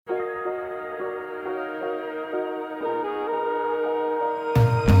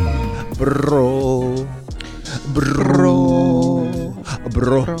Bro.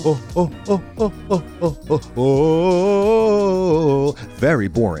 Very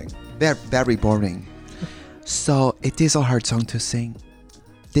boring. Very boring. So it is a hard song to sing.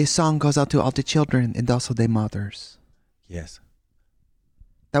 This song goes out to all the children and also their mothers. Yes.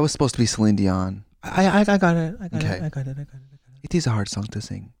 That was supposed to be Celine Dion. I got it. I got it. It is a hard song to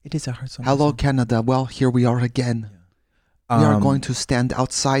sing. It is a hard song. Hello, Canada. Well, here we are again. Yeah. We are going to stand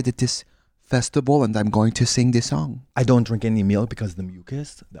outside at this festival, and I'm going to sing this song. I don't drink any milk because of the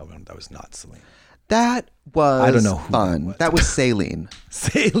mucus. That was not Celine. That was I don't know who fun. That was Saline.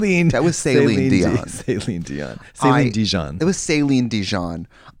 Saline. That was Celine Dion. Celine Dion. Celine Dijon. It was Celine Dijon.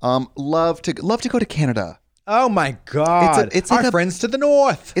 Love to go to Canada. Oh my God! It's like our friends to the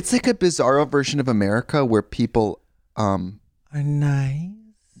north. It's like a bizarro version of America where people are nice.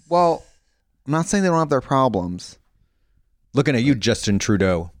 Well, I'm not saying they don't have their problems. Looking at you, Justin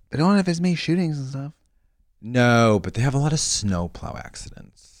Trudeau. They don't have as many shootings and stuff. No, but they have a lot of snowplow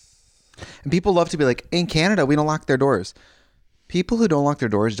accidents. And people love to be like, in Canada, we don't lock their doors. People who don't lock their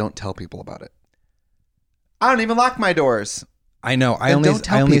doors don't tell people about it. I don't even lock my doors. I know. I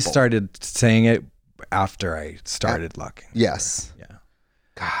only started saying it after I started locking. Yes. Yeah.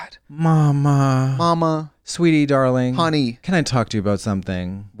 God. Mama. Sweetie, darling. Honey. Can I talk to you about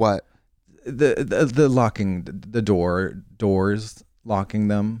something? What? The locking the doors, locking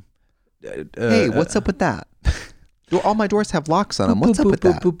them. Hey, what's up with that? All my doors have locks on them. What's up with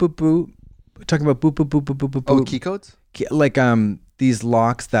that? Talking about boop, boop, boop, boop, boop, boop. Oh, key codes? Like these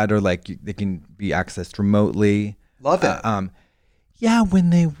locks that are like, they can be accessed remotely. Love it. Yeah, when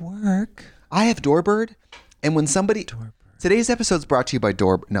they work. I have Doorbird, and when somebody... Today's episode is brought to you by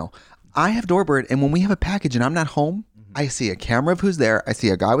Doorbird. No, I have Doorbird, and when we have a package and I'm not home, I see a camera of who's there. I see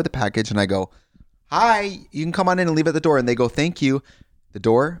a guy with a package, and I go, hi, you can come on in and leave at the door. And they go, thank you. The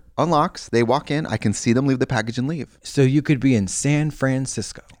door unlocks. They walk in. I can see them leave the package and leave. So you could be in San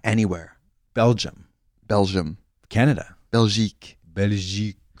Francisco. Anywhere. Belgium. Canada. Canada. Belgique.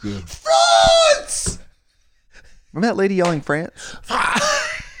 France! Remember that lady yelling France?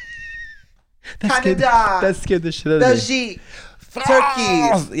 Canada. That scared the shit out of me. Belgique.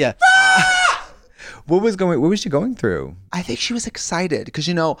 Turkey. Yeah. What was she going through? I think she was excited because,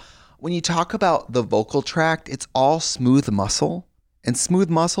 when you talk about the vocal tract, it's all smooth muscle, and smooth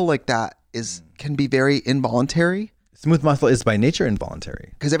muscle like that can be very involuntary. Smooth muscle is by nature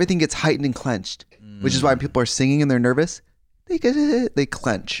involuntary because everything gets heightened and clenched, which is why when people are singing and they're nervous, they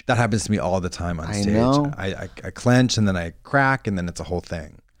clench. That happens to me all the time on stage. I know. I clench and then I crack and then it's a whole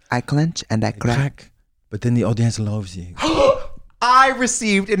thing. I clench and I crack. But then the audience loves you. I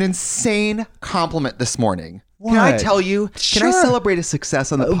received an insane compliment this morning. What? Can I tell you? Sure. Can I celebrate a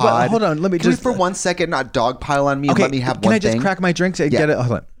success on the pod? Hold on. Let me Can we for 1 second not dogpile on me and let me have one thing? Can I just crack my drinks? Get it?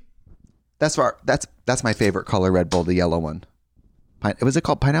 Hold on. That's my favorite color, Red Bull, the yellow one. Was it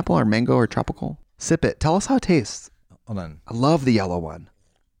called pineapple or mango or tropical? Sip it. Tell us how it tastes. Hold on. I love the yellow one.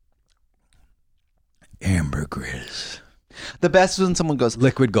 Ambergris. The best is when someone goes,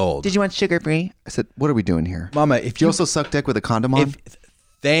 liquid gold. Did you want sugar free? I said, what are we doing here? Mama, if you also suck dick with a condom on?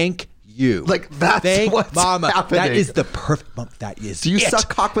 Thank you. Like that's what's happening. That is the perfect. That is. Do you suck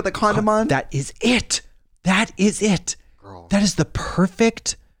cock with a condom on? That is it. That is it. Girl. That is the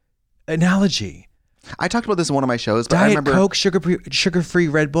perfect analogy. I talked about this in one of my shows, but Diet I remember Coke, sugar-free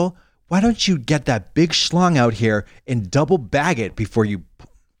Red Bull. Why don't you get that big schlong out here and double bag it before you?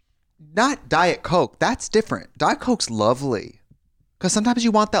 Not Diet Coke. That's different. Diet Coke's lovely. Because sometimes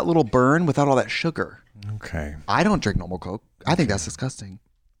you want that little burn without all that sugar. Okay. I don't drink normal Coke. I think that's disgusting.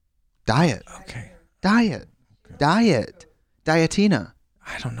 Diet. Okay. Diet. Okay. Diet. Dietina.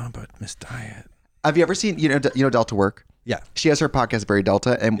 I don't know about Miss Diet. Have you ever seen, Delta Work? Yeah. She has her podcast, Very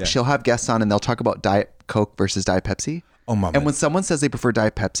Delta, and she'll have guests on and they'll talk about Diet Coke versus Diet Pepsi. Oh, Mama. And when someone says they prefer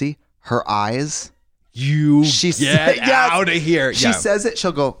Diet Pepsi, her eyes. Get out of here. She says it.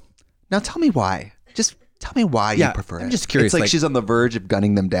 She'll go, now tell me why. Just tell me why you prefer it. I'm just curious. It's like she's on the verge of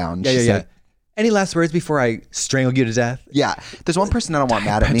gunning them down. Yeah. Any last words before I strangle you to death? Yeah. There's one person I don't want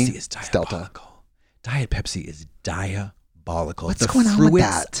mad at me. It's Delta. Diet Pepsi is diabolical. What's going on with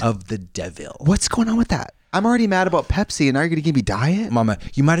that? Of the devil. What's going on with that? I'm already mad about Pepsi, and now you're going to give me Diet? Mama,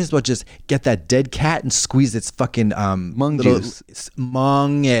 you might as well just get that dead cat and squeeze its fucking mung juice.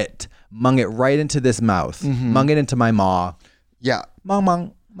 Mung it right into this mouth. Mm-hmm. Mung it into my maw. Yeah.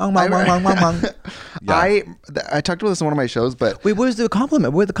 Mung. Yeah. I talked about this in one of my shows, but wait, where's the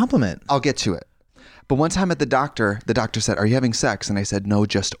compliment? Where's the compliment? I'll get to it. But one time at the doctor said, "Are you having sex?" And I said, "No,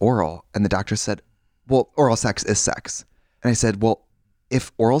 just oral." And the doctor said, "Well, oral sex is sex." And I said, "Well,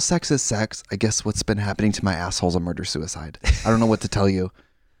 if oral sex is sex, I guess what's been happening to my asshole's a murder suicide. I don't know what to tell you.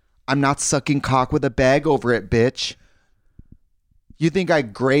 I'm not sucking cock with a bag over it, bitch. You think I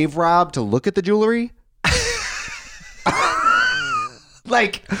grave robbed to look at the jewelry?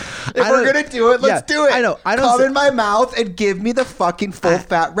 Like, if we're gonna do it, let's do it. I know. I don't come in my mouth and give me the fucking full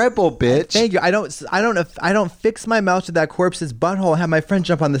fat Red Bull, bitch. Thank you. I don't fix my mouth to that corpse's butthole and have my friend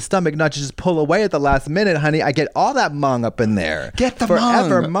jump on the stomach, not just pull away at the last minute, honey. I get all that mung up in there. Get the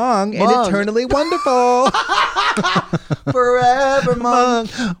forever mung and eternally wonderful. Forever mung.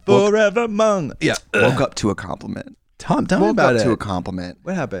 Forever mung. Yeah. Woke up to a compliment. Tell me about it. Woke up to a compliment.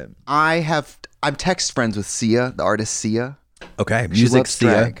 What happened? I'm text friends with Sia, the artist Sia. Okay, music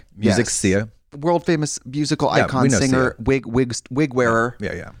Sia. Music Sia. World famous musical icon, singer, wig wearer.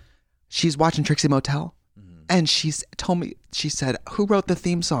 Yeah. She's watching Trixie Motel, and she's told me, she said, "Who wrote the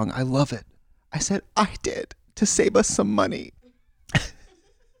theme song? I love it." I said, "I did, to save us some money."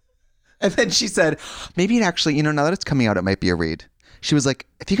 And then she said, "Maybe it actually, now that it's coming out, it might be a read." She was like,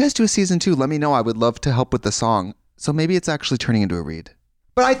 "If you guys do a season 2, let me know. I would love to help with the song." So maybe it's actually turning into a read.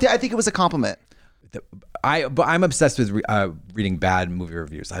 But I think it was a compliment. But I'm obsessed with reading bad movie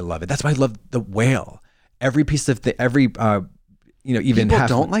reviews. I love it. That's why I love The Whale. Every piece of even people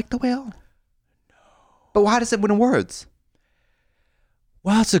don't like The Whale. No. But how does it win awards?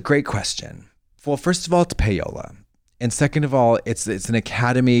 Well, it's a great question. Well, first of all, it's payola, and second of all, it's an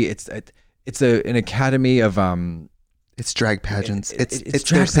academy. It's an academy of It's drag pageants. It's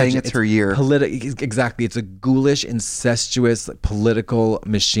drag saying pageant. it's her year. Exactly. It's a ghoulish, incestuous political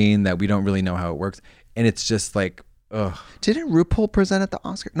machine that we don't really know how it works. And it's just like, ugh. Didn't RuPaul present at the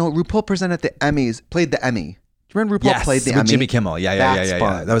Oscar? No, RuPaul presented at the Emmys, played the Emmy. Do you remember RuPaul played the with Emmy? Jimmy Kimmel. Yeah.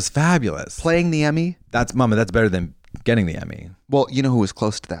 Fun. That was fabulous. Playing the Emmy? That's better than getting the Emmy. Well, you know who was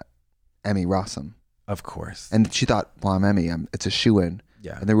close to that? Emmy Rossum. Of course. And she thought, well, I'm Emmy. It's a shoo-in.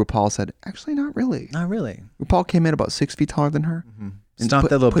 Yeah. And then RuPaul said, actually, not really. Not really. RuPaul came in about 6 feet taller than her. Mm-hmm.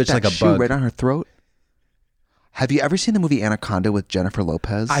 Stomped that little bitch like a shoe bug. right on her throat. Have you ever seen the movie Anaconda with Jennifer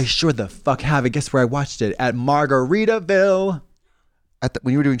Lopez? I sure the fuck have it. Guess where I watched it? At Margaritaville.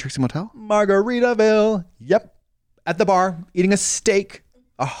 When you were doing Trixie Motel? Margaritaville. Yep. At the bar, eating a steak.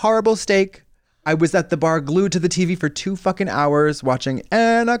 A horrible steak. I was at the bar glued to the TV for 2 fucking hours watching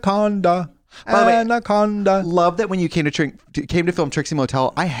Anaconda. Anaconda. Love that when you came to film Trixie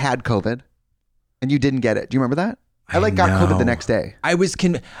Motel, I had COVID and you didn't get it. Do you remember that? I got COVID the next day. I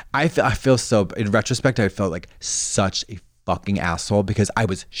feel so, in retrospect, I felt like such a fucking asshole because I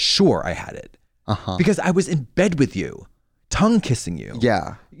was sure I had it. Because I was in bed with you, tongue kissing you.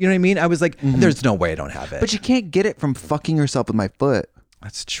 Yeah. You know what I mean? I was like, there's no way I don't have it. But you can't get it from fucking yourself with my foot.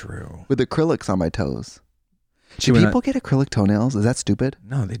 That's true. With acrylics on my toes. Do people get acrylic toenails? Is that stupid?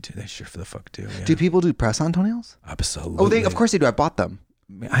 No, they do. They sure for the fuck do. Yeah. Do people do press-on toenails? Absolutely. Oh, of course they do. I bought them.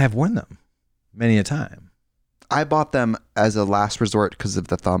 I have worn them many a time. I bought them as a last resort because of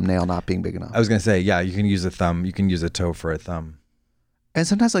the thumbnail not being big enough. I was going to say, yeah, you can use a thumb. You can use a toe for a thumb. And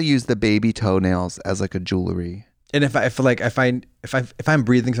sometimes I'll use the baby toenails as like a jewelry. And if I'm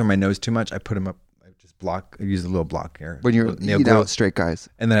breathing through my nose too much, I put them up. I use a little block here. When you're out straight guys.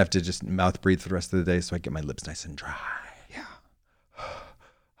 And then I have to just mouth breathe for the rest of the day so I get my lips nice and dry. Yeah.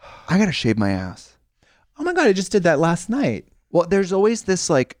 I got to shave my ass. Oh my God, I just did that last night. Well, there's always this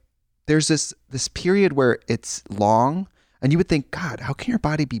there's this period where it's long and you would think, God, how can your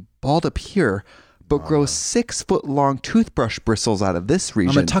body be bald up here but grow 6 foot long toothbrush bristles out of this region?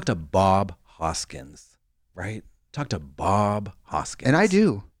 I'm going to talk to Bob Hoskins, right? Talk to Bob Hoskins. And I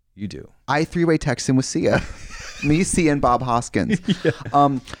do. You do. I 3-way text him with Sia. Me, Sia, and Bob Hoskins. Yeah.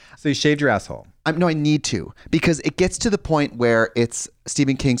 So you shaved your asshole. No, I need to. Because it gets to the point where it's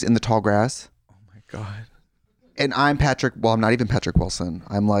Stephen King's In the Tall Grass. Oh my God. And I'm I'm not even Patrick Wilson.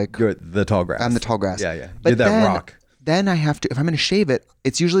 I'm like... You're the tall grass. I'm the tall grass. Yeah. But you're that rock. Then I have to... If I'm going to shave it,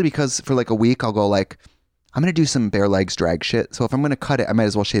 it's usually because for like a week, I'll go like... I'm going to do some bare legs drag shit. So if I'm going to cut it, I might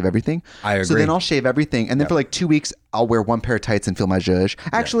as well shave everything. I agree. So then I'll shave everything. And then for like 2 weeks, I'll wear 1 pair of tights and feel my zhuzh.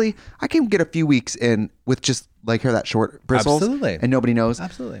 Actually, I can get a few weeks in with just like hair that short bristles. Absolutely. And nobody knows.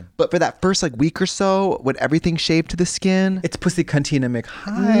 Absolutely. But for that first like week or so, when everything's shaved to the skin. It's pussy cuntina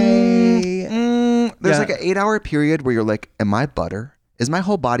McHigh. There's like an 8-hour period where you're like, am I butter? Is my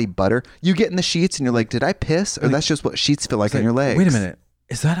whole body butter? You get in the sheets and you're like, did I piss? Or that's just what sheets feel like on your legs. Wait a minute.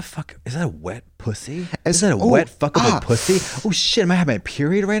 Is that a wet pussy? Is that a wet fuckable pussy? Oh shit, am I having a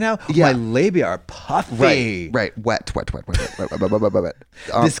period right now? Yeah. My labia are puffy. Right. Wet. This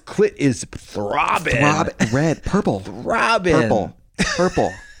clit is throbbing. Red, purple. Throbbing.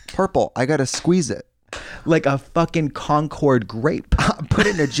 Purple. I gotta squeeze it. Like a fucking Concord grape. Put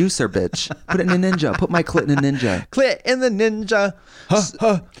it in a juicer, bitch. Put it in a ninja. Put my clit in a ninja. Clit in the ninja.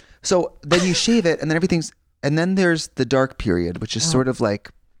 So then you shave it and then and then there's the dark period, which is sort of like,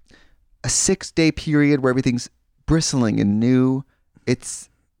 a 6-day period where everything's bristling and new. It's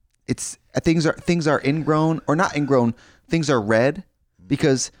things are ingrown or not ingrown. Things are red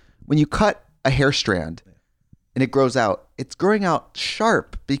because when you cut a hair strand and it grows out, it's growing out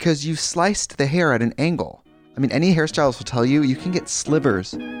sharp because you sliced the hair at an angle. I mean, any hairstylist will tell you can get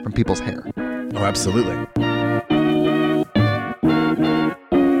slivers from people's hair. Oh, absolutely.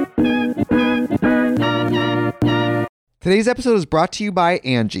 Today's episode is brought to you by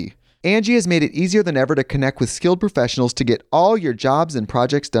Angie. Angie has made it easier than ever to connect with skilled professionals to get all your jobs and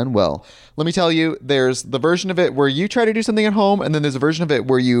projects done well. Let me tell you, there's the version of it where you try to do something at home, and then there's a version of it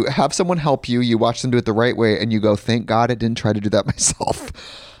where you have someone help you, you watch them do it the right way, and you go, thank God I didn't try to do that myself.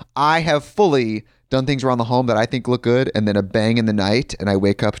 I have fully done things around the home that I think look good, and then a bang in the night, and I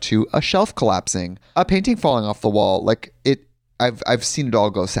wake up to a shelf collapsing, a painting falling off the wall. I've seen it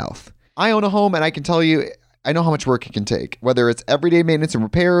all go south. I own a home, and I can tell you, I know how much work it can take. Whether it's everyday maintenance and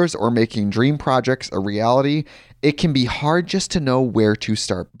repairs or making dream projects a reality, it can be hard just to know where to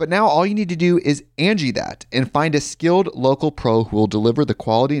start. But now all you need to do is Angie that and find a skilled local pro who will deliver the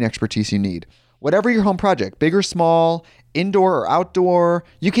quality and expertise you need. Whatever your home project, big or small, indoor or outdoor,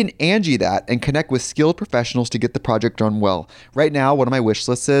 you can Angie that and connect with skilled professionals to get the project done well. Right now, one of my wish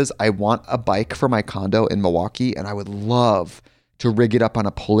lists is I want a bike for my condo in Milwaukee, and I would love to rig it up on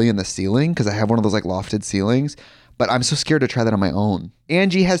a pulley in the ceiling because I have one of those like lofted ceilings, but I'm so scared to try that on my own.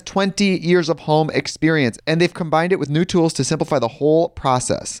 Angie has 20 years of home experience, and they've combined it with new tools to simplify the whole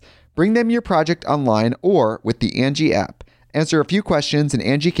process. Bring them your project online or with the Angie app. Answer a few questions and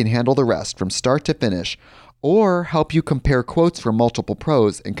Angie can handle the rest from start to finish, or help you compare quotes from multiple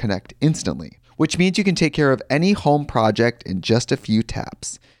pros and connect instantly, which means you can take care of any home project in just a few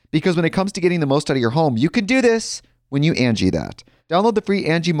taps. Because when it comes to getting the most out of your home, you can do this when you Angie that. Download the free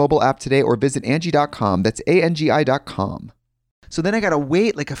Angie mobile app today or visit Angie.com. That's ANGI.com. So then I got to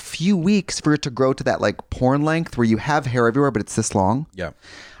wait like a few weeks for it to grow to that like porn length where you have hair everywhere, but it's this long. Yeah.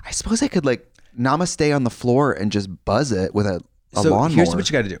 I suppose I could like namaste on the floor and just buzz it with a lawnmower. So here's what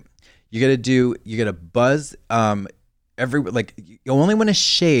you got to do. You got to buzz you only want to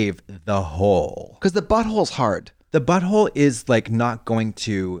shave the hole. Because the butthole's hard. The butthole is like not going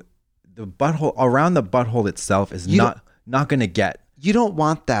to, the butthole around the butthole itself is not going to get. You don't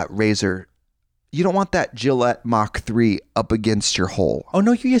want that razor. You don't want that Gillette Mach 3 up against your hole. Oh,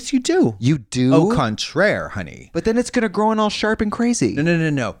 no, yes, you do. You do? Au contraire, honey. But then it's going to grow in all sharp and crazy.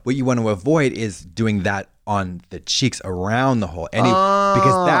 No. What you want to avoid is doing that on the cheeks around the hole.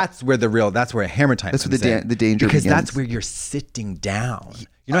 Because that's where hammer time That's comes where the danger because begins. that's where you're sitting down.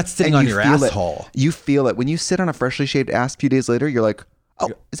 You're not sitting on your asshole. You feel it. When you sit on a freshly shaved ass a few days later, you're like, oh,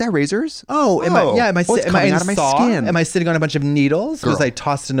 is that razors? Am I in out of my Saw? skin? Am I sitting on a bunch of needles? Was I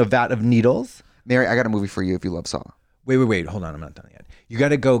tossed in a vat of needles? Mary, I got a movie for you if you love Saw. Wait. Hold on. I'm not done yet. You got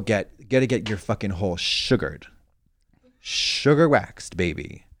to get your fucking hole sugared. Sugar waxed,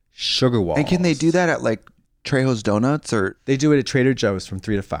 baby. Sugar walls. And can they do that at like Trejo's Donuts or? They do it at Trader Joe's from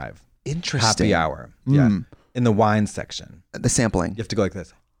 3 to 5. Interesting. Happy hour. Yeah. In the wine section. The sampling. You have to go like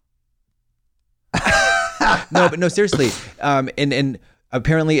this. No, seriously. And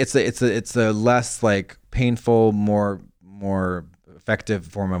apparently it's a less like painful, more effective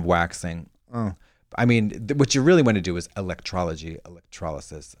form of waxing. I mean, what you really want to do is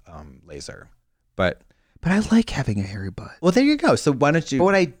electrolysis, laser. But I like having a hairy butt. Well, there you go. So why don't you? But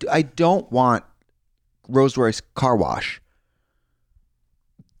what I don't want Rolls Royce car wash.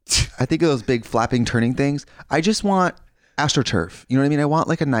 I think of those big flapping turning things. I just want AstroTurf. You know what I mean? I want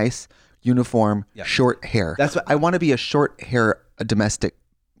like a nice uniform short hair. That's what I want to be a short hair, a domestic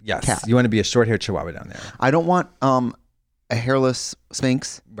cat. You want to be a short hair chihuahua down there. I don't want a hairless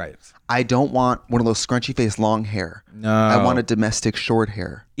Sphynx. Right. I don't want one of those scrunchy face long hair. No. I want a domestic short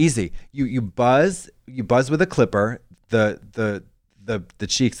hair. Easy. You buzz with a clipper the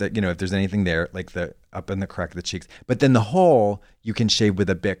cheeks that, if there's anything there, like the up in the crack of the cheeks. But then the whole you can shave with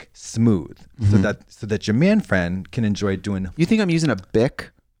a Bic smooth, so that your man friend can enjoy doing. You think I'm using a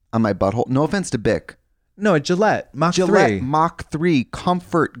Bic on my butthole? No offense to Bic. No, a Gillette Mach 3. Gillette Mach 3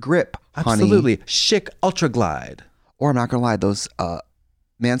 comfort grip, honey. Absolutely. Chic Ultra Glide. Or I'm not going to lie, those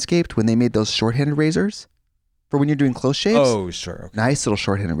Manscaped, when they made those short-handed razors for when you're doing close shaves. Oh, sure. Okay. Nice little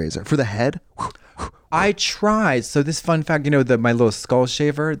short-handed razor. For the head. I tried. So this fun fact, my little skull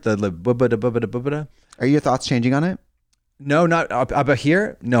shaver, the bubba. Are your thoughts changing on it? No, not up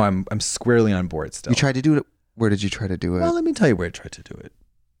here. No, I'm squarely on board still. You tried to do it. Where did you try to do it? Well, let me tell you where I tried to do it.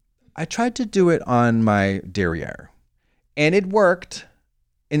 I tried to do it on my derriere, and it worked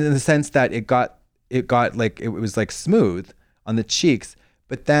in the sense that it got like, it was like smooth on the cheeks,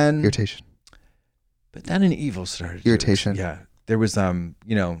 but then irritation. But then an evil started. Irritation. Yeah. There was,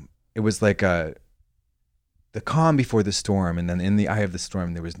 it was like the calm before the storm, and then in the eye of the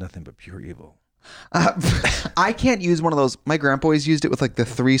storm, there was nothing but pure evil. I can't use one of those. My grandpa always used it with like the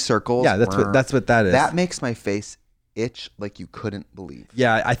 3 circles. Yeah, that's what that is. That makes my face itch like you couldn't believe.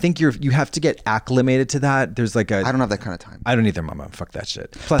 Yeah, I think you have to get acclimated to that. There's like I don't have that kind of time. I don't either, Mama. Fuck that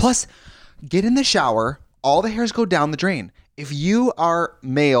shit. Plus, get in the shower. All the hairs go down the drain. If you are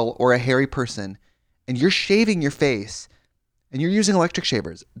male or a hairy person and you're shaving your face and you're using electric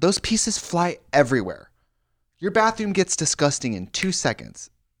shavers, those pieces fly everywhere. Your bathroom gets disgusting in 2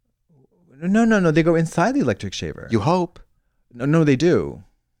 seconds. No. They go inside the electric shaver. You hope. No, they do.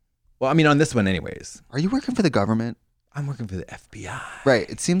 Well, I mean, on this one anyways. Are you working for the government? I'm working for the FBI. Right.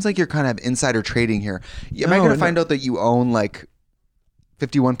 It seems like you're kind of insider trading here. Am I going to find out that you own like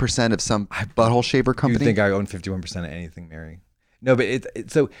 51% of some butthole shaver company? You think I own 51% of anything, Mary? No, but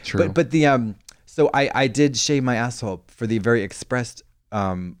it's so true. But the so I did shave my asshole for the very expressed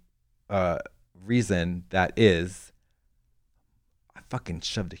reason that is I fucking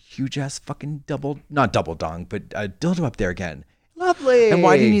shoved a huge ass fucking not double dong, but a dildo up there again. Lovely. And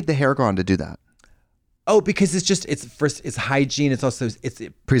why do you need the hair gone to do that? Oh, because it's hygiene. It's also it's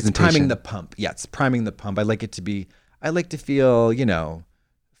priming the pump. Yeah, it's priming the pump. I like to feel,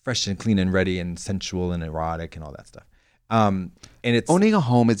 fresh and clean and ready and sensual and erotic and all that stuff. And it's owning a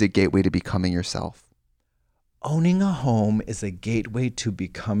home is a gateway to becoming yourself. Owning a home is a gateway to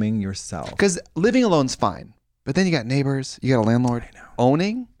becoming yourself. Because living alone's fine, but then you got neighbors, you got a landlord. I know.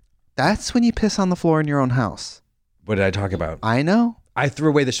 Owning, that's when you piss on the floor in your own house. What did I talk about? I know. I threw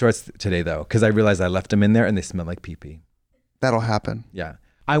away the shorts today though, because I realized I left them in there and they smell like pee-pee. That'll happen. Yeah.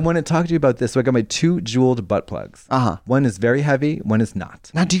 I want to talk to you about this. So I got my 2 jeweled butt plugs. One is very heavy. One is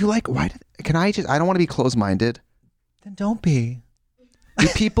not. Now, do you like? I don't want to be closed-minded. Then don't be. Do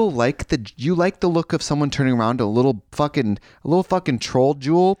people like you like the look of someone turning around to a little fucking troll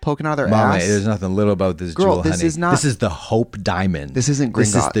jewel poking out of their Mama, ass? there's nothing little about this Girl, jewel, this honey. is not. This is the Hope Diamond. This isn't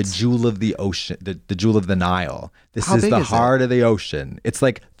Gringotts. This is the jewel of the ocean, the jewel of the Nile. This How is big the is it? heart of the ocean. It's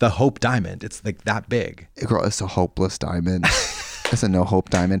like the Hope Diamond. It's like that big. Girl, it's a hopeless diamond. It's a no hope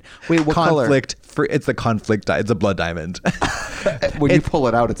diamond. Wait, what color? It's a conflict. It's a blood diamond. When you pull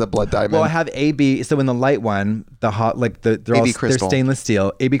it out, it's a blood diamond. Well, I have AB. So in the light one, they're stainless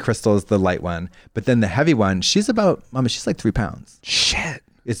steel. AB crystal is the light one, but then the heavy one, she's like 3 pounds. Shit.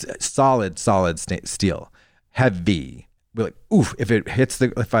 It's solid steel, heavy. We're like, oof!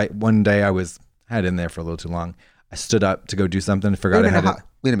 One day I had it in there for a little too long. I stood up to go do something. Forgot I had it.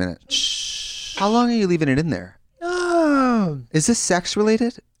 Wait a minute. Shh. How long are you leaving it in there? No. Is this sex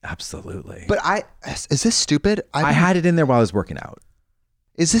related? Absolutely. But is this stupid? I had it in there while I was working out.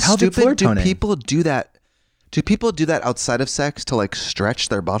 Is this Pelvic floor stupid? Do toning. people do that? Do people do that outside of sex to like stretch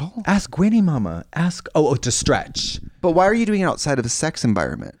their butthole? Ask Gwenny, Mama. To stretch. But why are you doing it outside of a sex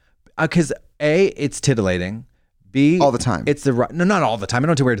environment? Because A, it's titillating. B, all the time. No, not all the time. I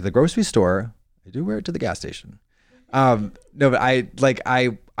don't have to wear it to the grocery store. I do wear it to the gas station. No, but I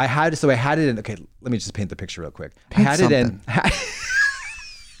had it in. Okay, let me just paint the picture real quick.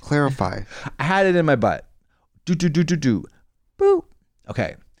 Clarify. I had it in my butt. Do. Boo.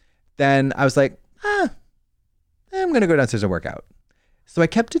 Okay. Then I was like, I'm going to go downstairs and work out. So I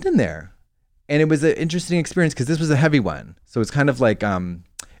kept it in there. And it was an interesting experience because this was a heavy one. So it's kind of like, the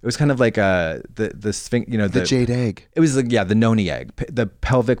sphinx, the jade egg. It was like, the noni egg, the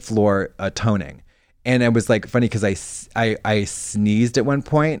pelvic floor toning. And it was like funny because I sneezed at one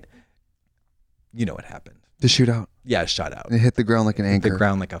point. You know what happened. The shootout. Yeah, it shot out. It hit the ground like an anchor. Hit the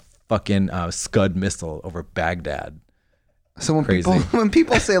ground like a fucking Scud missile over Baghdad. So when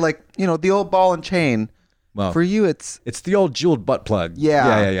people say like, the old ball and chain, well, for you it's the old jeweled butt plug.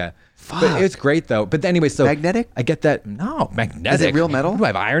 Yeah. Fuck. But it's great though. But anyway, so magnetic? I get that. No, magnetic. Is it real metal? Do I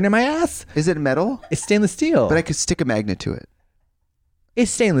have iron in my ass? Is it metal? It's stainless steel. But I could stick a magnet to it. It's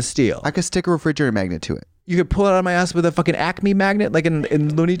stainless steel. I could stick a refrigerator magnet to it. You could pull it out of my ass with a fucking Acme magnet, like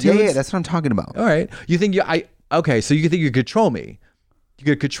in Looney Tunes. Yeah, that's what I'm talking about. All right. You think so you think you could control me? You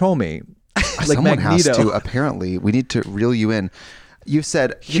could control me. Like someone Magneto. has to. Apparently, we need to reel you in. You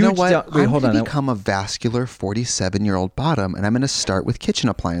said, you know what? I'm going to become a vascular 47-year-old bottom, and I'm going to start with kitchen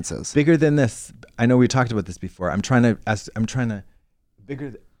appliances. Bigger than this. I know we talked about this before. I'm trying to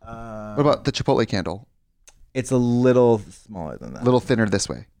bigger. What about the Chipotle candle? It's a little smaller than that. A little thinner this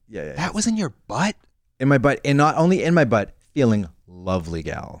way. Yeah. That was in your butt? In my butt, and not only in my butt, feeling lovely,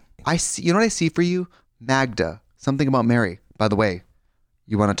 gal. I see. You know what I see for you? Magda. Something about Mary. By the way,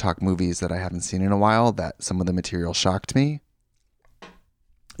 you want to talk movies that I haven't seen in a while that some of the material shocked me?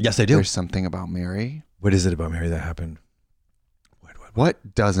 Yes, I do. There's something about Mary. What is it about Mary that happened?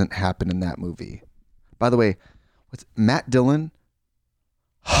 What doesn't happen in that movie? By the way, what's Matt Dillon?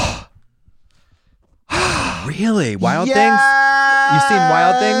 Really? Wild Things? Yes! You seen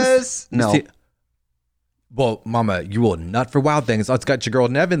Wild Things? No. Well, Mama, you will nut for Wild Things. Oh, it's got your girl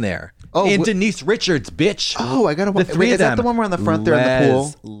Nevin there. Oh, and Denise Richards, bitch. Oh, I gotta watch. The three Wait, of is that them. the one where on the front there in the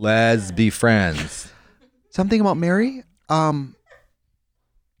pool? Let's be friends. Something about Mary?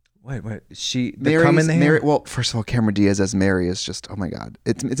 Wait. The Mary's, cum in the hair? well, first of all, Cameron Diaz as Mary is just, oh my God.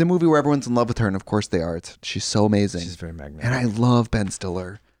 It's a movie where everyone's in love with her, and of course they are. She's so amazing. She's very magnetic. And I love Ben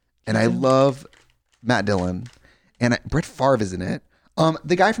Stiller. And I love Matt Dillon. And Brett Favre is in it.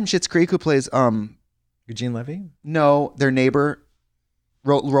 The guy from Schitt's Creek who plays Eugene Levy? no, their neighbor,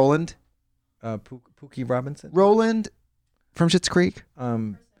 Roland. Pookie Robinson? Roland from Schitt's Creek.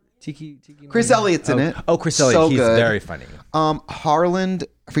 Tiki Chris Elliott's in it. Oh, Chris Elliott. So He's good. very funny. Harland,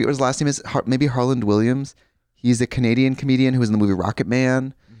 I forget what his last name is. Maybe Harland Williams. He's a Canadian comedian who was in the movie Rocket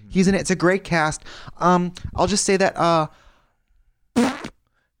Man. Mm-hmm. He's in it. It's a great cast. I'll just say that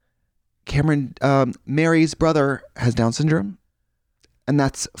Cameron, Mary's brother has Down syndrome, and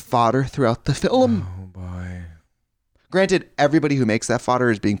that's fodder throughout the film. Oh boy. Granted, everybody who makes that fodder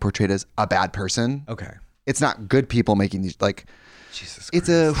is being portrayed as a bad person. Okay. It's not good people making these, like, Jesus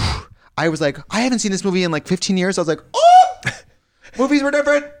Christ. I was like, I haven't seen this movie in like 15 years. I was like, oh, movies were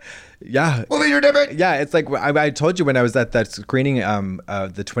different. Yeah. Movies were different. Yeah, it's like I told you when I was at that screening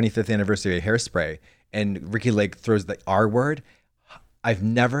the 25th anniversary of Hairspray, and Ricky Lake throws the R word. I've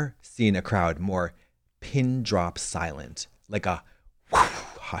never seen a crowd more pin drop silent. Like a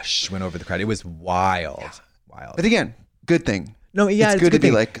hush went over the crowd. It was wild. Yeah. Wild. But again, good thing. No, yeah, it's good to be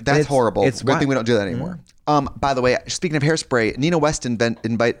thing. like, that's horrible. It's good thing we don't do that anymore. By the way, speaking of Hairspray, Nina West invited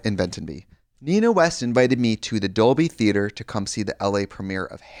me to the Dolby Theater to come see the LA premiere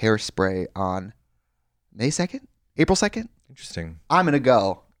of Hairspray on April 2nd. Interesting. I'm going to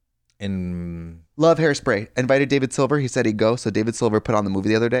go. And love Hairspray. Invited David Silver. He said he'd go. So David Silver put on the movie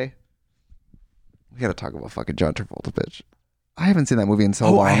the other day. We got to talk about fucking John Travolta, bitch. I haven't seen that movie in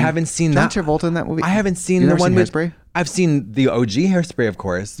so long. I haven't seen John that. Travolta in that movie. I haven't seen You've the never one seen with Hairspray? I've seen the OG Hairspray, of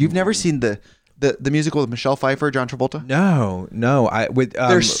course. You've never seen the musical with Michelle Pfeiffer, John Travolta? No.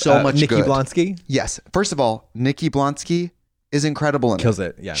 There's so much Nikki good. Blonsky. Yes. First of all, Nikki Blonsky is incredible in Kills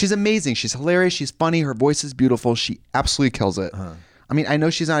it. Yeah. She's amazing. She's hilarious. She's funny. Her voice is beautiful. She absolutely kills it. Uh-huh. I mean, I know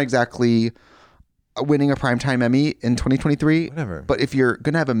she's not exactly winning a Primetime Emmy in 2023. Whatever. But if you're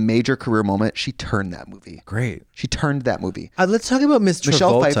going to have a major career moment, she turned that movie. Great. She turned that movie. Let's talk about Miss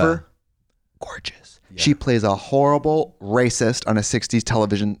Michelle Travolta. Pfeiffer, gorgeous. Yeah. She plays a horrible racist on a 60s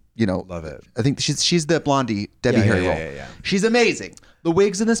television, Love it. I think she's the blondie Debbie Harry role. Yeah. She's amazing. The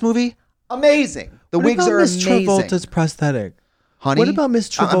wigs in this movie, amazing. The What wigs about are Miss amazing. Travolta's prosthetic? Honey, What about Miss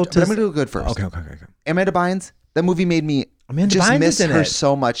Travolta's? I'm going to go good first. Okay. Amanda Bynes, that movie made me Amanda just Bynes miss is in her it.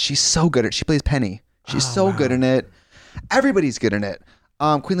 so much. She's so good at. She plays Penny. She's so good in it. Everybody's good in it.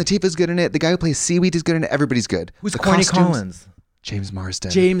 Queen Latifah's good in it. The guy who plays Seaweed is good in it. Everybody's good. Who's the Corny costumes- Collins? James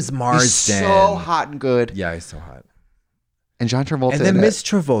Marsden. James Marsden. He's so hot and good. Yeah, he's so hot. And John Travolta. And then in Miss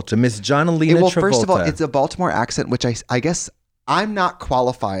Travolta, Miss Johnalina Travolta. Well, first of all, it's a Baltimore accent, which I guess I'm not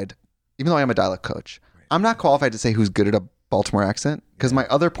qualified, even though I am a dialect coach. Right. I'm not qualified to say who's good at a Baltimore accent because my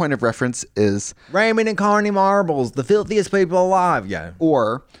other point of reference is Raymond and Carney Marbles, the filthiest people alive. Yeah.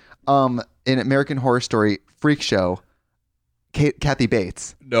 Or in American Horror Story Freak Show, Kathy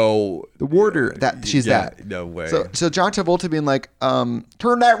Bates. No. The warder, she's that. No way. So John Travolta being like,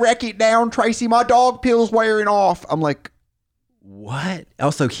 turn that racket down, Tracy, my dog pill's wearing off. I'm like, what?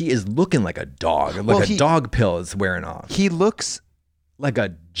 Also, he is looking like a dog. Like a dog pill is wearing off. He looks like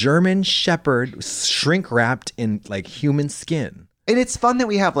a German shepherd shrink wrapped in like human skin. And it's fun that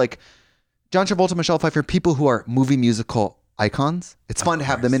we have like John Travolta, Michelle Pfeiffer, people who are movie musical icons. It's fun to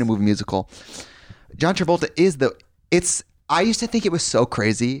have them in a movie musical. John Travolta I used to think it was so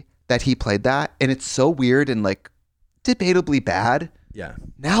crazy that he played that, and it's so weird and like debatably bad. Yeah.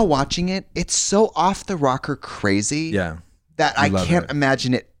 Now watching it, it's so off the rocker crazy. Yeah. That I can't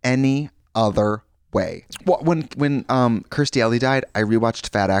imagine it any other way. When Kirstie Alley died, I rewatched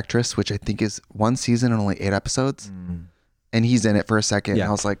Fat Actress, which I think is one season and only 8 episodes. And he's in it for a second. Yeah. And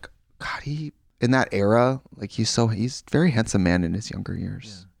I was like, God, in that era, like he's a very handsome man in his younger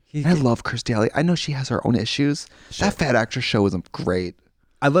years. Yeah. I love Kirstie Alley. I know she has her own issues. Sure. That Fat Actress show was great.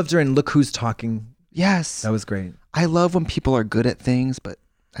 I loved her in Look Who's Talking. Yes. That was great. I love when people are good at things, but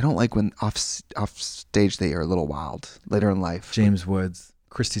I don't like when off stage they are a little wild later in life. James Woods,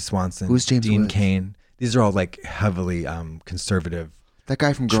 Christy Swanson, who's James Dean Woods? Cain. These are all like heavily conservative. That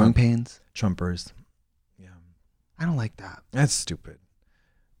guy from Growing Pains. Trumpers. Yeah. I don't like that. That's stupid.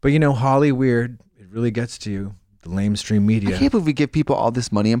 But Holly Weird, it really gets to you. The lamestream media. I can't believe we give people all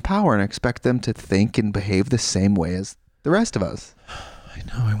this money and power and expect them to think and behave the same way as the rest of us. I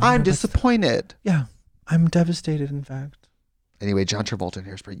know. I'm disappointed. Yeah. I'm devastated, in fact. Anyway, John Travolta in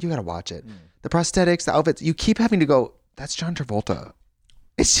Hairspray. You got to watch it. The prosthetics, the outfits. You keep having to go, that's John Travolta.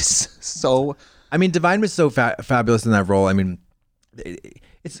 It's just so... I mean, Divine was so fabulous in that role. I mean,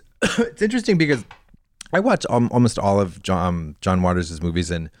 it's it's interesting because I watch almost all of John Waters'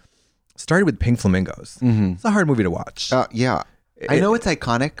 movies and started with Pink Flamingos. Mm-hmm. It's a hard movie to watch. Yeah. I know it's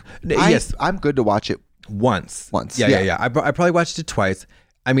iconic. Yes. I'm good to watch it. Once. Yeah. I probably watched it twice.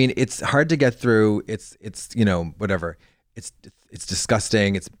 I mean, it's hard to get through. It's whatever. It's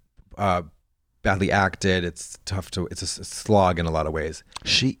disgusting. It's badly acted. It's tough to. It's a slog in a lot of ways.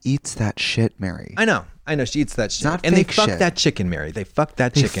 She eats that shit, Mary. I know. She eats that shit. Not and fake they fuck shit. that chicken, Mary. They fuck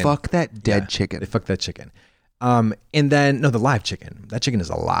that chicken. They fuck that dead chicken. They fuck that chicken. And then the live chicken. That chicken is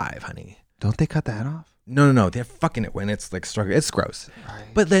alive, honey. Don't they cut the head off? No. They're fucking it when it's like struggling. It's gross. Right.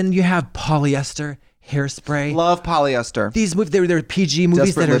 But then you have Polyester, Hairspray. Love Polyester. These movies, they're PG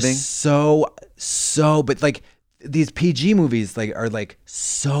movies Desperate that Living. are so, but like these PG movies are like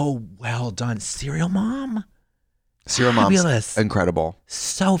so well done. Serial Mom. Mom's incredible.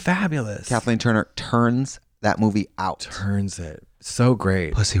 So fabulous. Kathleen Turner turns that movie out. Turns it. So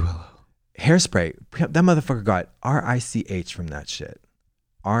great. Pussy Willow. Hairspray. That motherfucker got RICH from that shit.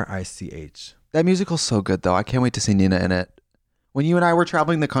 RICH. That musical's so good, though. I can't wait to see Nina in it. When you and I were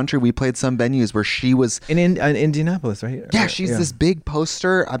traveling the country, we played some venues where she was... In Indianapolis, right? Yeah, she's this big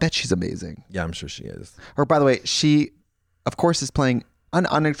poster. I bet she's amazing. Yeah, I'm sure she is. Or, by the way, she, of course, is playing an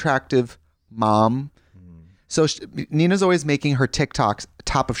unattractive mom. So Nina's always making her TikToks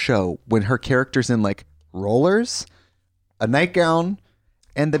top of show when her character's in like rollers, a nightgown,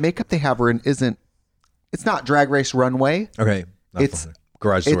 and the makeup they have her in isn't... It's not Drag Race Runway. Okay. It's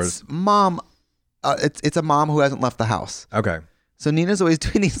Garage Doors. It's mom... it's a mom who hasn't left the house. Okay. So Nina's always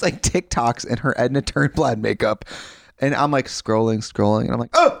doing these like TikToks in her Edna Turnblad makeup. And I'm like scrolling. And I'm like,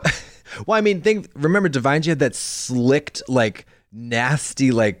 oh! Well, I mean, remember Divine, she had that slicked, like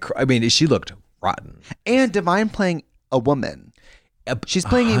nasty, like, I mean, she looked rotten. And Divine playing a woman. She's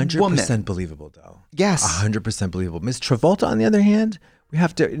playing a woman. 100% believable, though. Yes. 100% believable. Miss Travolta, on the other hand, we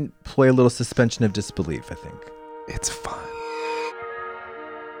have to employ a little suspension of disbelief, I think. It's fun.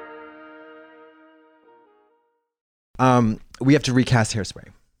 We have to recast Hairspray.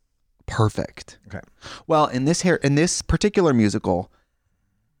 Perfect. Okay. Well, in this particular musical,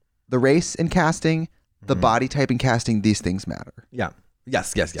 the race in casting, the body type in casting, these things matter. Yeah.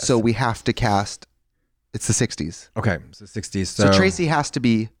 Yes. So we have to cast. It's the 60s. Okay. So 60s. So Tracey has to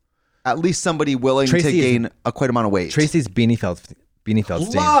be at least somebody willing to gain a quite amount of weight. Tracey's Beanie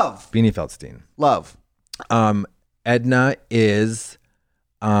Feldstein. Love. Beanie Feldstein. Love. Edna is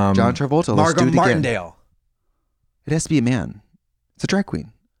John Travolta. Margot Martindale. It has to be a man. It's a drag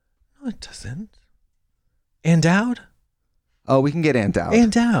queen. No, it doesn't. Ann Dowd? Oh, we can get Ann Dowd. Ann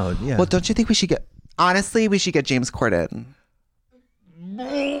Dowd, yeah. Well, don't you think we should get... Honestly, we should get James Corden.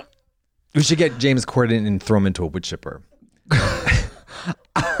 We should get James Corden and throw him into a wood chipper.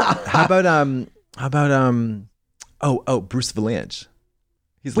 How about Bruce Valanche?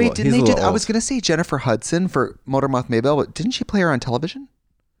 Didn't they do that? I was going to say Jennifer Hudson for Motormouth Maybelle, but didn't she play her on television?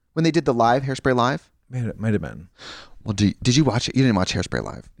 When they did the Hairspray Live? Might have been. Well, did you watch it? You didn't watch Hairspray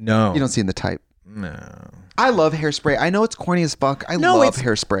Live? No. You don't see in the type? No. I love Hairspray. I know it's corny as fuck. I love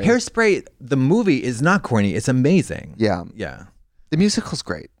Hairspray. Hairspray, the movie is not corny. It's amazing. Yeah. Yeah. The musical's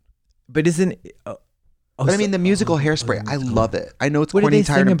great. But isn't... I mean, the musical Hairspray, I love it. I know it's corny and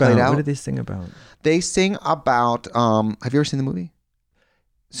tired and played out. What do they sing about? They sing about... have you ever seen the movie?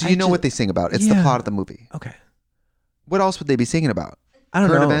 So you know what they sing about. It's the plot of the movie. Okay. What else would they be singing about? I don't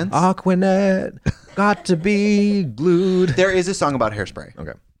Current know. Events? Aquanet, got to be glued. There is a song about Hairspray.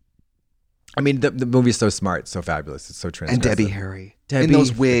 Okay. I mean, the movie's so smart, so fabulous. It's so transgressive. And Debbie Harry. In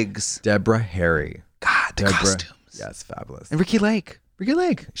those wigs. Deborah Harry. God, the costumes. Yes, fabulous. And Ricky Lake.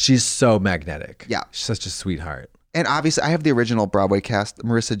 She's so magnetic. Yeah. She's such a sweetheart. And obviously, I have the original Broadway cast.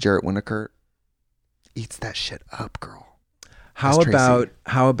 Marissa Jarrett Winokur eats that shit up, girl. How about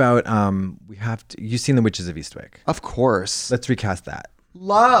we have to... You've seen The Witches of Eastwick. Of course. Let's recast that.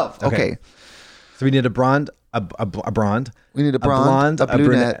 Love. Okay. So we need a blonde. We need a blonde, a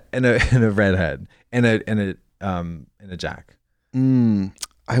brunette, and a redhead, and a Jack.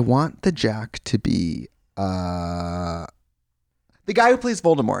 I want the Jack to be the guy who plays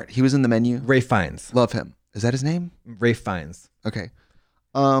Voldemort. He was in The Menu. Ralph Fiennes. Love him. Is that his name? Ralph Fiennes. Okay.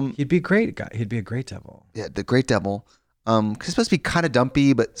 He'd be a great guy. He'd be a great devil. Yeah, the great devil. 'Cause he's supposed to be kind of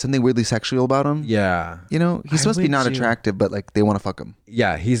dumpy, but something weirdly sexual about him. Yeah. You know, he's supposed to be not attractive, but like they want to fuck him.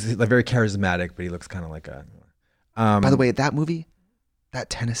 Yeah, he's like very charismatic, but he looks kind of like a. By the way, that movie, that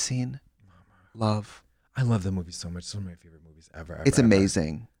tennis scene, love. I love the movie so much. It's one of my favorite movies ever. It's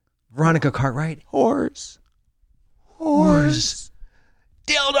amazing. Veronica Cartwright. Horse.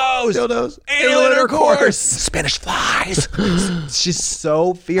 Dildos. Anal intercourse. Spanish flies. She's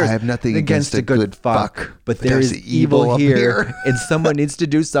so fierce. I have nothing against a good fuck, but there is evil up here, and someone needs to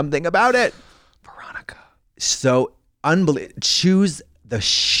do something about it. Veronica. So unbelievable. Choose the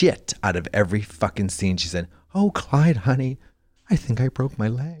shit out of every fucking scene. She said, "Oh, Clyde, honey, I think I broke my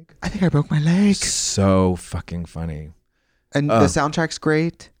leg." So fucking funny. And the soundtrack's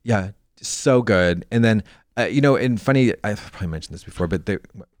great. Yeah, so good. And then, and funny, I've probably mentioned this before, but the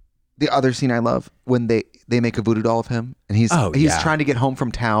other scene I love when they make a voodoo doll of him and he's trying to get home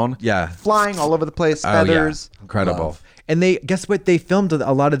from town. Yeah. Flying all over the place, feathers. Yeah. Incredible. Love. And guess what? They filmed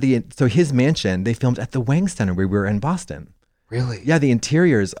a lot of so his mansion, they filmed at the Wang Center where we were in Boston. Really? Yeah, the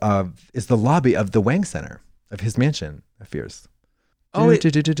interiors is the lobby of the Wang Center of his mansion. Fierce. Oh, it's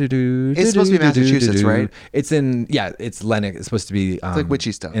supposed to be Massachusetts, right? It's Lennox. It's supposed to be it's like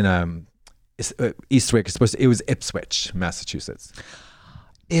witchy stuff. In Eastwick. It was Ipswich, Massachusetts.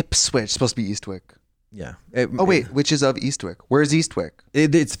 Ipswich, supposed to be Eastwick. Yeah. Witches of Eastwick. Where's Eastwick?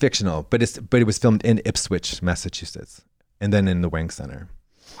 It's fictional, but it was filmed in Ipswich, Massachusetts, and then in the Wang Center.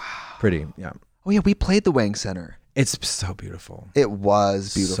 Wow. Pretty, yeah. Oh yeah, we played the Wang Center. It's so beautiful. It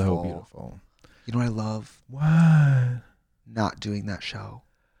was beautiful. So beautiful. You know what I love? What? Not doing that show.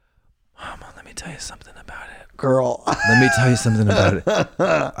 Mama, let me tell you something about it. Girl. Let me tell you something about it.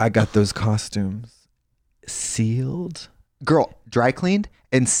 I got those costumes sealed. Girl, dry cleaned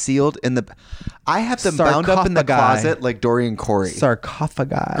and sealed in the... I have them bound up in the closet like Dorian Corey.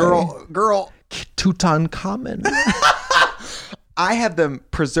 Sarcophagi. Girl. Tutankhamun. I have them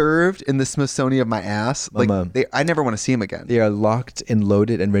preserved in the Smithsonian of my ass. Mama, I never want to see them again. They are locked and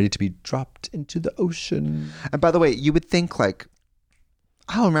loaded and ready to be dropped into the ocean. And by the way, you would think I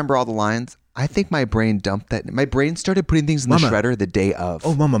don't remember all the lines. I think my brain dumped that. My brain started putting things in the shredder the day of.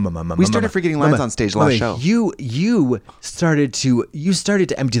 Oh, mama. We started forgetting lines on stage last show. You started to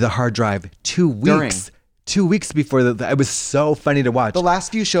empty the hard drive 2 weeks. 2 weeks before it was so funny to watch. The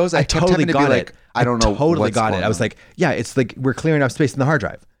last few shows, I kept having to be like, I don't know. Totally got it. I was like, yeah, it's like we're clearing up space in the hard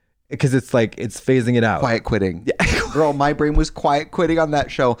drive because it's like it's phasing it out. Quiet quitting. Yeah. Girl, my brain was quiet quitting on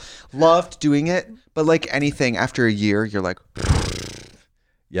that show. Loved doing it, but like anything, after a year, you're like.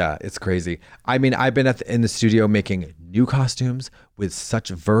 Yeah, it's crazy. I mean, I've been in the studio making new costumes with such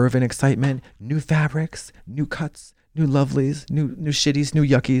verve and excitement, new fabrics, new cuts, new lovelies, new shitties, new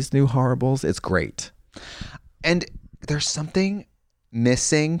yuckies, new horribles. It's great. And there's something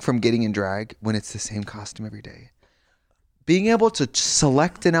missing from getting in drag when it's the same costume every day. Being able to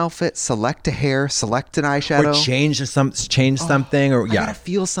select an outfit, select a hair, select an eyeshadow, or change something, or I gotta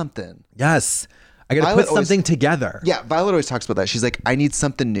feel something. Yes, I gotta put something together. Yeah, Violet always talks about that. She's like, I need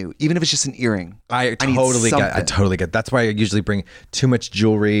something new, even if it's just an earring. I totally get. That's why I usually bring too much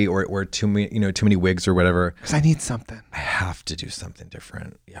jewelry or too many wigs or whatever. Because I need something. I have to do something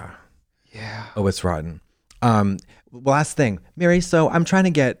different. Yeah. Yeah. Oh, it's rotten. Last thing, Mary. So I'm trying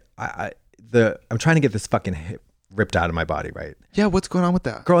to get this fucking hip ripped out of my body, right? Yeah. What's going on with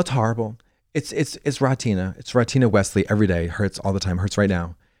that? Girl, it's horrible. It's Ratina. It's Ratina Wesley every day. Hurts all the time. Hurts right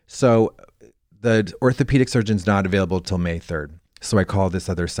now. So the orthopedic surgeon's not available till May 3rd. So I call this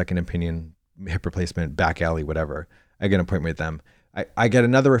other second opinion hip replacement back alley, whatever. I get an appointment with them. I get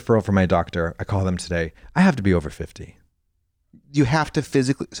another referral from my doctor. I call them today. I have to be over 50. You have to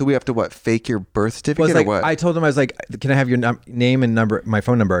physically, so we have to fake your birth certificate or what? I told them, I was like, can I have your name and number, my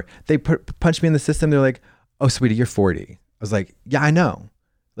phone number? They punched me in the system. They're like, oh, sweetie, you're 40. I was like, yeah, I know.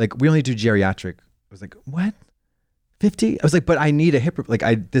 Like, we only do geriatric. I was like, what? 50? I was like, but I need a hip,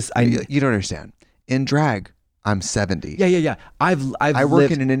 you don't understand. In drag, I'm 70. Yeah. I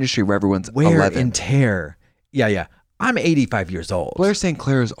work in an industry where everyone's wear 11. And tear. Yeah. I'm 85 years old. Blair St.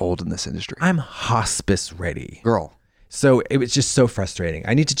 Clair is old in this industry. I'm hospice ready. Girl. So it was just so frustrating.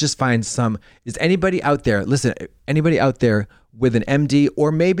 I need to just find is anybody out there, anybody out there with an MD,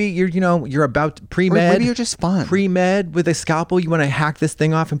 or maybe you're about pre-med. Or maybe you're just fun. Pre-med with a scalpel, you want to hack this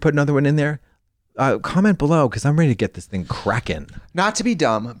thing off and put another one in there? Comment below, because I'm ready to get this thing cracking. Not to be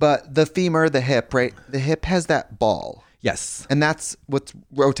dumb, but the femur, the hip, right? The hip has that ball. Yes. And that's what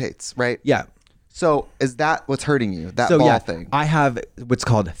rotates, right? Yeah. So is that what's hurting you? That ball thing? I have what's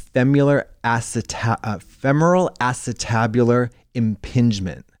called femoral acetabular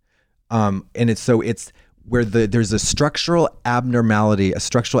impingement. And it's where there's a structural abnormality in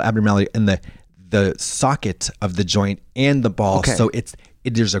the socket of the joint and the ball. Okay. So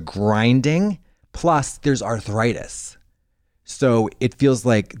there's a grinding plus there's arthritis. So it feels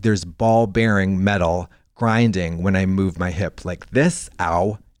like there's ball bearing metal grinding when I move my hip like this.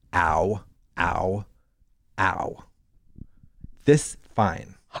 Ow, ow, ow, ow. This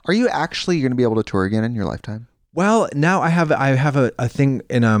fine. Are you actually going to be able to tour again in your lifetime? Well, now I have a thing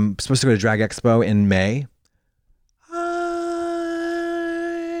in supposed to go to Drag Expo in May.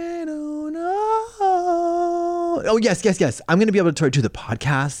 I don't know. Oh yes. I'm going to be able to do the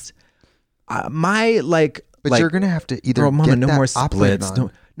podcast. But you're going to have to either girl, mama, get no that more operated splits.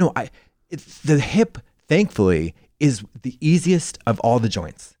 on. No. The hip, thankfully, is the easiest of all the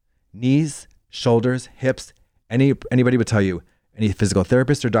joints. Knees, shoulders, hips. Anybody would tell you. Any physical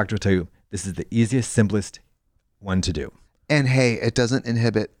therapist or doctor will tell you this is the easiest, simplest one to do. And hey, it doesn't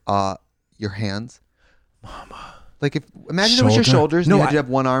inhibit your hands. Mama. Like imagine it was your shoulders and you had to have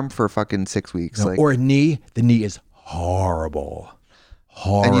one arm for fucking 6 weeks. No, or a knee. The knee is horrible.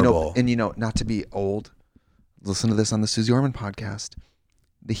 Horrible. And not to be old, listen to this on the Susie Orman podcast.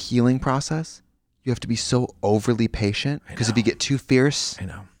 The healing process, you have to be so overly patient because if you get too fierce,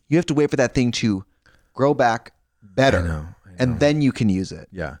 you have to wait for that thing to grow back better. I know. And then you can use it.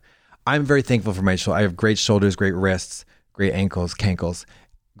 Yeah. I'm very thankful for my shoulder. I have great shoulders, great wrists, great ankles, cankles,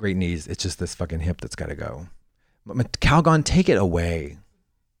 great knees. It's just this fucking hip that's got to go. Calgon, take it away.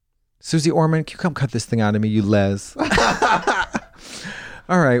 Susie Orman, can you come cut this thing out of me, you les? All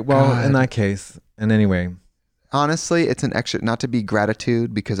right. Well, God. In that case, and anyway. Honestly, it's an extra, not to be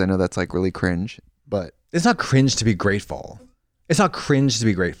gratitude because I know that's like really cringe, but. It's not cringe to be grateful. It's not cringe to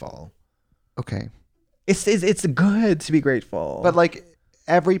be grateful. Okay. It's good to be grateful. But like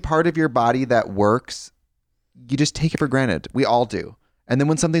every part of your body that works, you just take it for granted. We all do. And then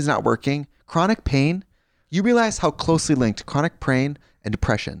when something's not working, chronic pain, you realize how closely linked chronic pain and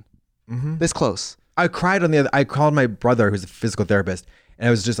depression. Mm-hmm. This close. I cried I called my brother who's a physical therapist and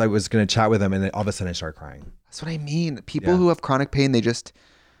I was going to chat with him and then all of a sudden I started crying. That's what I mean. People who have chronic pain, they just,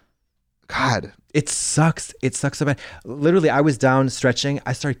 God. It sucks. It sucks so bad. Literally, I was down stretching.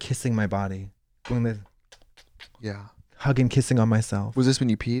 I started kissing my body. Doing this. Yeah. Hugging, kissing on myself. Was this when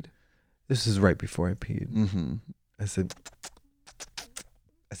you peed? This is right before I peed. Mm-hmm. I said,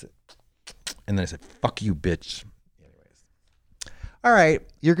 and then I said, fuck you, bitch. Anyways. All right.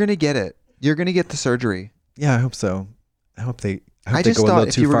 You're going to get it. You're going to get the surgery. Yeah, I hope so. I hope they just go thought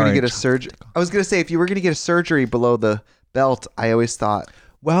if you were going to get a surgery. I was going to say, if you were going to get a surgery below the belt, I always thought.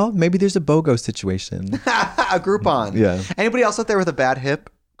 Well, maybe there's a BOGO situation. A Groupon. Yeah. Anybody else out there with a bad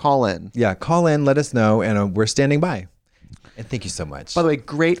hip? Call in. Yeah, call in, let us know, and we're standing by. And thank you so much. By the way,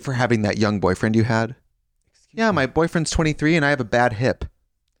 great for having that young boyfriend you had. My boyfriend's 23 and I have a bad hip.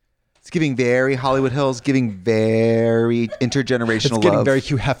 It's giving very Hollywood Hills, giving very intergenerational love. It's getting very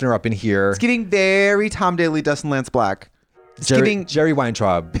Hugh Hefner up in here. It's giving very Tom Daly, Dustin Lance Black. It's giving Jerry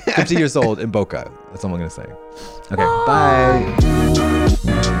Weintraub, 50 years old in Boca. That's all I'm going to say. Okay,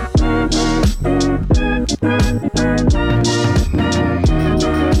 bye.